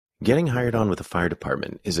Getting hired on with the fire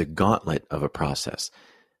department is a gauntlet of a process.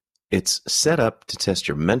 It's set up to test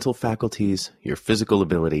your mental faculties, your physical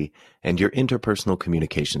ability, and your interpersonal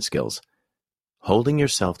communication skills. Holding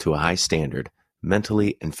yourself to a high standard,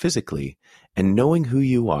 mentally and physically, and knowing who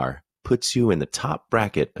you are puts you in the top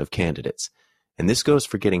bracket of candidates, and this goes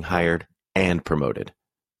for getting hired and promoted.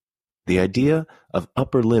 The idea of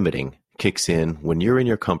upper limiting kicks in when you're in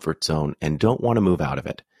your comfort zone and don't want to move out of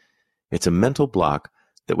it. It's a mental block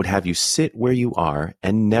that would have you sit where you are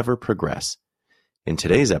and never progress. In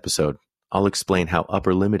today's episode, I'll explain how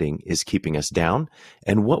upper limiting is keeping us down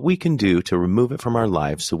and what we can do to remove it from our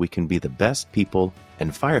lives so we can be the best people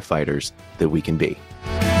and firefighters that we can be.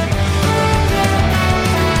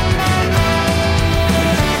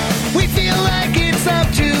 We feel like it's up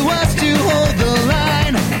to us to hold the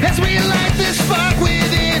line as we light the spark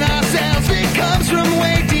within ourselves that comes from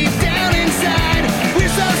way deep down inside. We're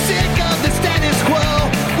so sick of the status quo.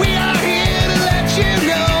 We are here to let you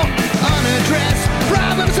know. Unaddressed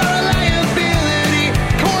problems are a liability.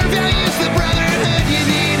 Core values, the brotherhood you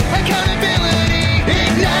need. Accountability.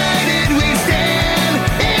 Ignited we stand.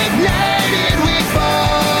 Ignited we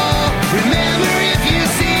fall. Remember, if you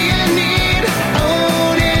see a need,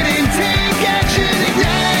 own it and take action.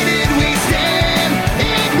 Ignited we stand.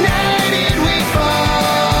 Ignited we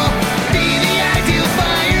fall. Be the ideal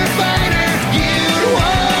firefighter you'd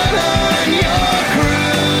want on your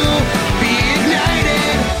crew. Be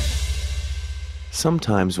ignited.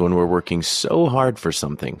 Sometimes when we're working so hard for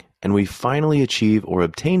something and we finally achieve or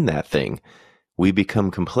obtain that thing, we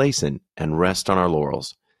become complacent and rest on our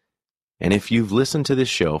laurels. And if you've listened to this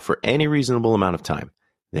show for any reasonable amount of time,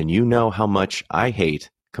 then you know how much I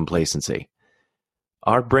hate complacency.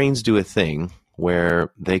 Our brains do a thing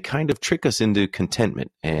where they kind of trick us into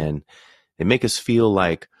contentment and they make us feel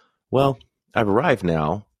like, well, I've arrived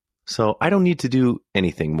now, so I don't need to do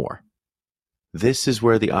anything more. This is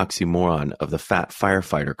where the oxymoron of the fat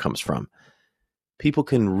firefighter comes from. People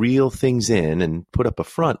can reel things in and put up a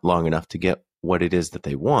front long enough to get what it is that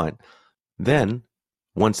they want. Then,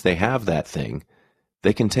 once they have that thing,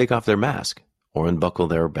 they can take off their mask or unbuckle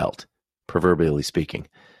their belt, proverbially speaking.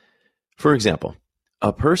 For example,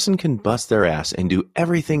 a person can bust their ass and do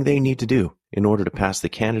everything they need to do in order to pass the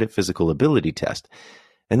candidate physical ability test.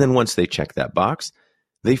 And then once they check that box,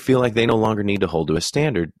 they feel like they no longer need to hold to a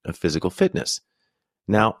standard of physical fitness.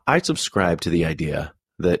 Now, I subscribe to the idea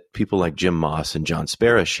that people like Jim Moss and John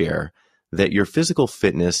Spera share that your physical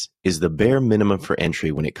fitness is the bare minimum for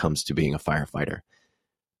entry when it comes to being a firefighter.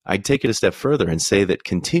 I'd take it a step further and say that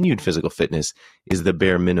continued physical fitness is the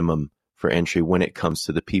bare minimum for entry when it comes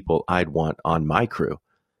to the people I'd want on my crew.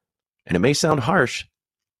 And it may sound harsh,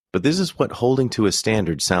 but this is what holding to a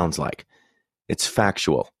standard sounds like. It's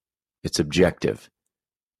factual. It's objective.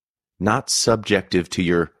 Not subjective to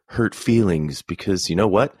your hurt feelings, because you know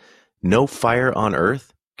what? No fire on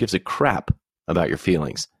earth gives a crap about your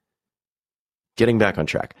feelings. Getting back on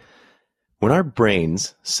track. When our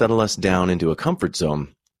brains settle us down into a comfort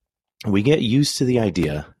zone, we get used to the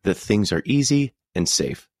idea that things are easy and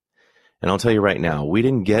safe. And I'll tell you right now, we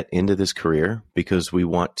didn't get into this career because we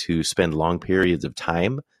want to spend long periods of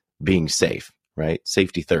time being safe, right?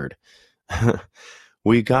 Safety third.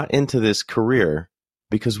 We got into this career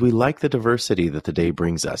because we like the diversity that the day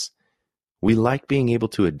brings us. We like being able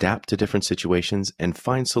to adapt to different situations and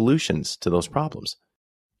find solutions to those problems.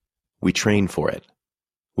 We train for it.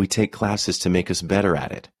 We take classes to make us better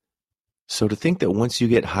at it. So to think that once you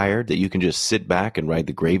get hired that you can just sit back and ride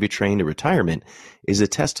the gravy train to retirement is a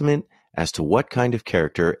testament as to what kind of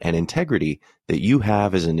character and integrity that you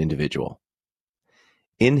have as an individual.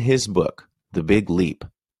 In his book, The Big Leap,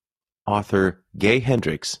 author Gay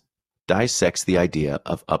Hendricks dissects the idea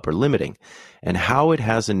of upper limiting and how it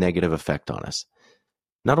has a negative effect on us.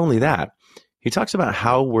 Not only that, he talks about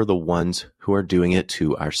how we're the ones who are doing it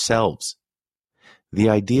to ourselves. The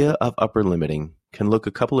idea of upper limiting can look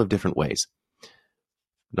a couple of different ways.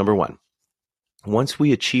 Number one, once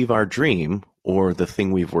we achieve our dream or the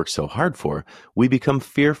thing we've worked so hard for, we become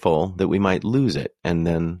fearful that we might lose it and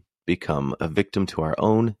then become a victim to our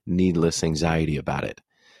own needless anxiety about it.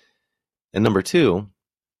 And number two,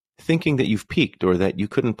 thinking that you've peaked or that you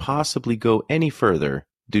couldn't possibly go any further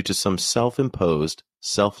due to some self-imposed,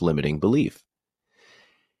 self-limiting belief.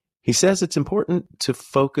 He says it's important to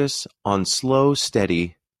focus on slow,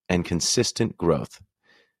 steady, and consistent growth.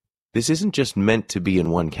 This isn't just meant to be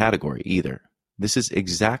in one category either. This is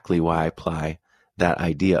exactly why I apply that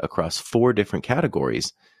idea across 4 different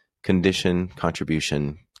categories: condition,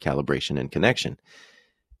 contribution, calibration, and connection.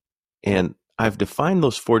 And I've defined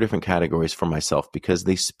those 4 different categories for myself because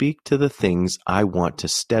they speak to the things I want to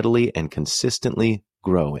steadily and consistently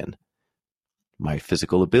grow in. My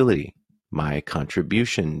physical ability, my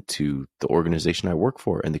contribution to the organization I work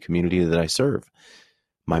for and the community that I serve,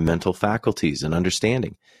 my mental faculties and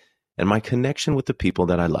understanding, and my connection with the people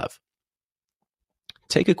that I love.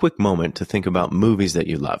 Take a quick moment to think about movies that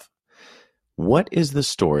you love. What is the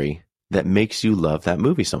story that makes you love that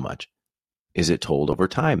movie so much? Is it told over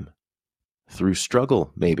time? Through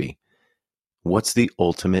struggle, maybe? What's the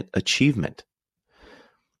ultimate achievement?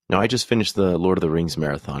 Now, I just finished the Lord of the Rings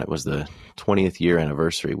marathon. It was the 20th year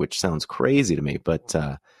anniversary, which sounds crazy to me, but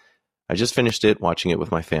I just finished it, watching it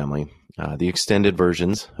with my family. The extended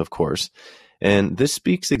versions, of course. And this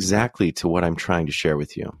speaks exactly to what I'm trying to share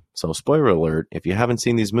with you. So, spoiler alert, if you haven't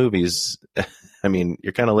seen these movies, I mean,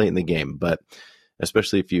 you're kind of late in the game, but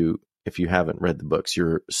especially if you haven't read the books,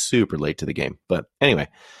 you're super late to the game. But anyway,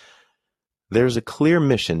 there's a clear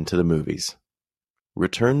mission to the movies.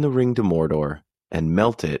 Return the ring to Mordor and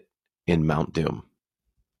melt it in Mount Doom.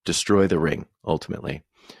 Destroy the ring, ultimately.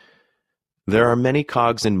 There are many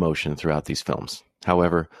cogs in motion throughout these films.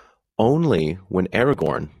 However, only when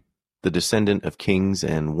Aragorn, the descendant of kings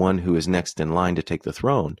and one who is next in line to take the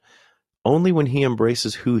throne, only when he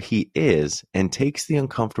embraces who he is and takes the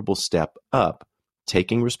uncomfortable step up,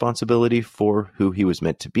 taking responsibility for who he was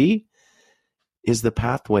meant to be, is the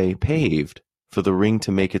pathway paved for the ring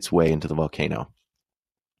to make its way into the volcano.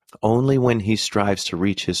 Only when he strives to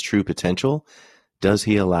reach his true potential does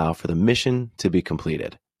he allow for the mission to be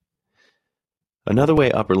completed. Another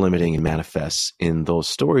way upper limiting manifests in those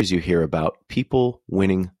stories you hear about people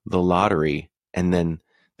winning the lottery and then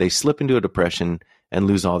they slip into a depression and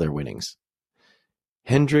lose all their winnings.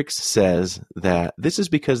 Hendricks says that this is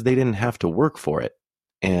because they didn't have to work for it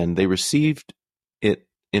and they received it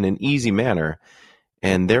in an easy manner,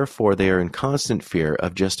 and therefore they are in constant fear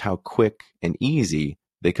of just how quick and easy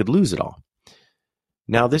they could lose it all.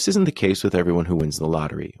 Now, this isn't the case with everyone who wins the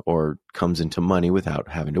lottery or comes into money without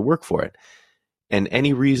having to work for it. And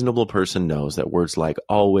any reasonable person knows that words like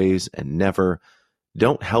always and never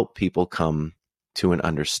don't help people come to an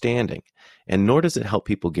understanding, and nor does it help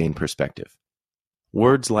people gain perspective.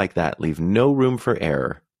 Words like that leave no room for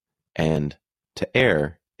error, and to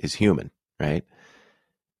err is human, right?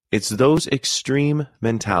 It's those extreme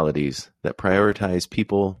mentalities that polarize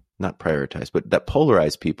people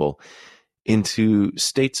into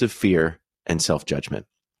states of fear and self-judgment.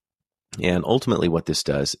 And ultimately what this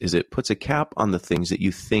does is it puts a cap on the things that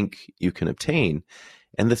you think you can obtain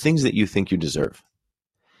and the things that you think you deserve.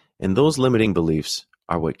 And those limiting beliefs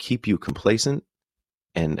are what keep you complacent.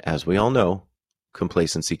 And as we all know,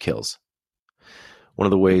 complacency kills. One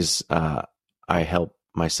of the ways I help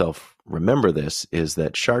myself remember this is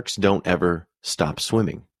that sharks don't ever stop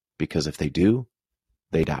swimming, because if they do,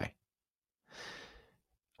 they die.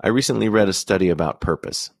 I recently read a study about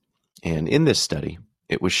purpose. And in this study,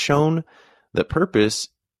 it was shown that purpose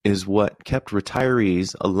is what kept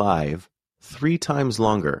retirees alive 3 times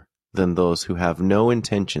longer than those who have no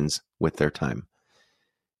intentions with their time.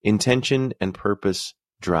 Intention and purpose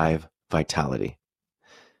drive vitality.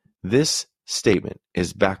 This statement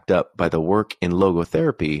is backed up by the work in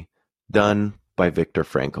logotherapy done by Viktor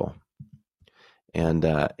Frankl. And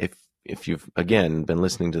if you've, again, been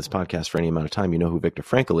listening to this podcast for any amount of time, you know who Viktor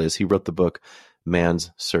Frankl is. He wrote the book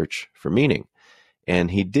Man's Search for Meaning.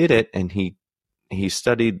 And he did it, and he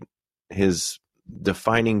studied his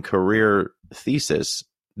defining career thesis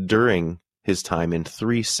during his time in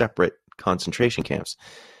 3 separate concentration camps.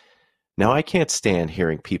 Now, I can't stand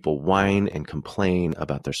hearing people whine and complain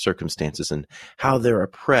about their circumstances and how they're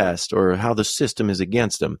oppressed or how the system is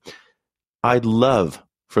against them. I'd love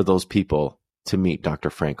for those people to meet Dr.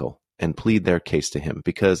 Frankl and plead their case to him,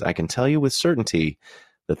 because I can tell you with certainty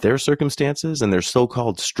that their circumstances and their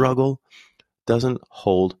so-called struggle doesn't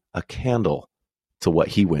hold a candle to what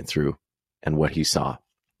he went through and what he saw.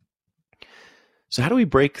 So how do we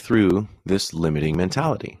break through this limiting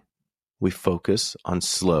mentality? We focus on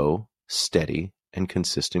slow, steady, and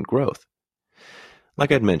consistent growth.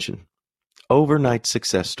 Like I'd mentioned, overnight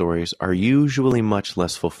success stories are usually much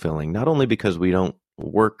less fulfilling, not only because we don't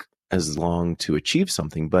work as long to achieve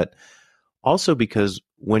something, but also because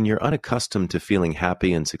when you're unaccustomed to feeling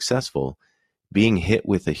happy and successful, being hit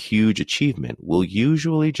with a huge achievement will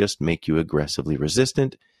usually just make you aggressively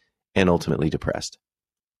resistant and ultimately depressed.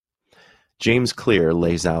 James Clear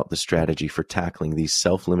lays out the strategy for tackling these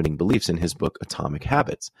self-limiting beliefs in his book, Atomic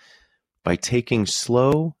Habits. By taking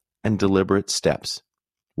slow and deliberate steps,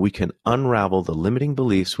 we can unravel the limiting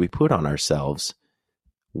beliefs we put on ourselves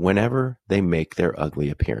whenever they make their ugly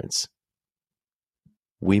appearance.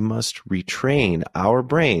 We must retrain our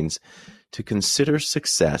brains to consider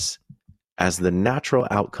success as the natural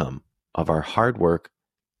outcome of our hard work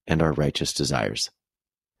and our righteous desires.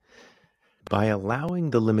 By allowing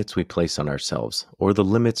the limits we place on ourselves, or the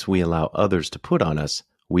limits we allow others to put on us,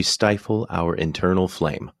 we stifle our internal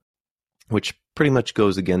flame, which pretty much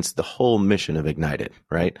goes against the whole mission of Ignited,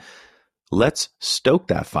 right? Let's stoke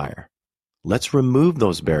that fire. Let's remove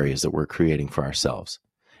those barriers that we're creating for ourselves.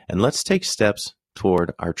 And let's take steps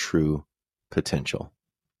toward our true potential.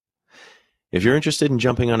 If you're interested in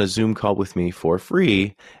jumping on a Zoom call with me for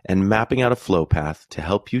free and mapping out a flow path to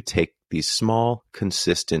help you take these small,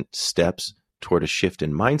 consistent steps toward a shift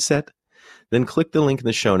in mindset, then click the link in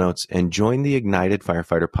the show notes and join the Ignited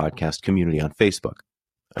Firefighter Podcast community on Facebook.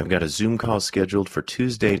 I've got a Zoom call scheduled for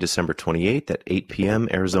Tuesday, December 28th at 8 p.m.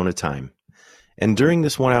 Arizona time. And during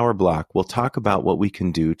this 1 hour block, we'll talk about what we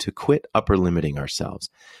can do to quit upper limiting ourselves.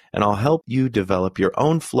 And I'll help you develop your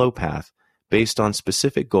own flow path based on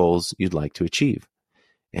specific goals you'd like to achieve.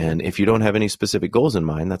 And if you don't have any specific goals in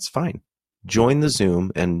mind, that's fine. Join the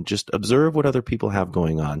Zoom and just observe what other people have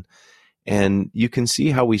going on. And you can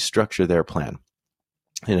see how we structure their plan.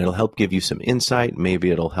 And it'll help give you some insight.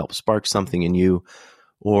 Maybe it'll help spark something in you,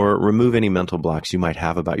 or remove any mental blocks you might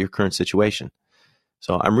have about your current situation.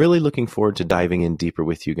 So I'm really looking forward to diving in deeper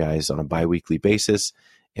with you guys on a bi-weekly basis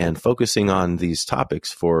and focusing on these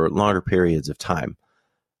topics for longer periods of time.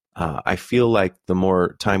 I feel like the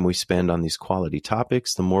more time we spend on these quality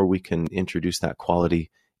topics, the more we can introduce that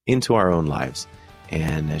quality into our own lives.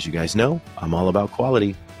 And as you guys know, I'm all about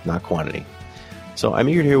quality, not quantity. So I'm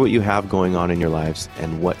eager to hear what you have going on in your lives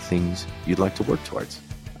and what things you'd like to work towards.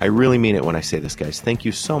 I really mean it when I say this, guys. Thank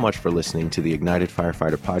you so much for listening to the Ignited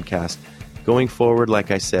Firefighter Podcast. Going forward,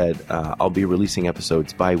 like I said, I'll be releasing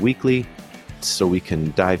episodes bi-weekly so we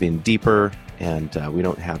can dive in deeper and we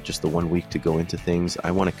don't have just the 1 week to go into things.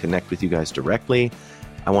 I want to connect with you guys directly.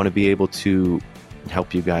 I want to be able to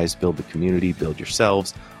help you guys build the community, build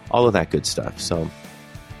yourselves, all of that good stuff. So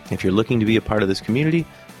if you're looking to be a part of this community,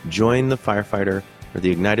 join the Firefighter or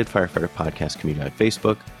the Ignited Firefighter Podcast community on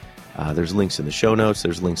Facebook. There's links in the show notes.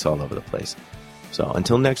 There's links all over the place. So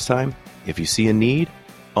until next time, if you see a need,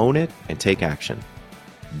 own it and take action.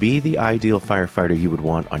 Be the ideal firefighter you would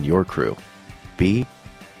want on your crew. Be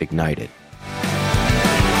ignited.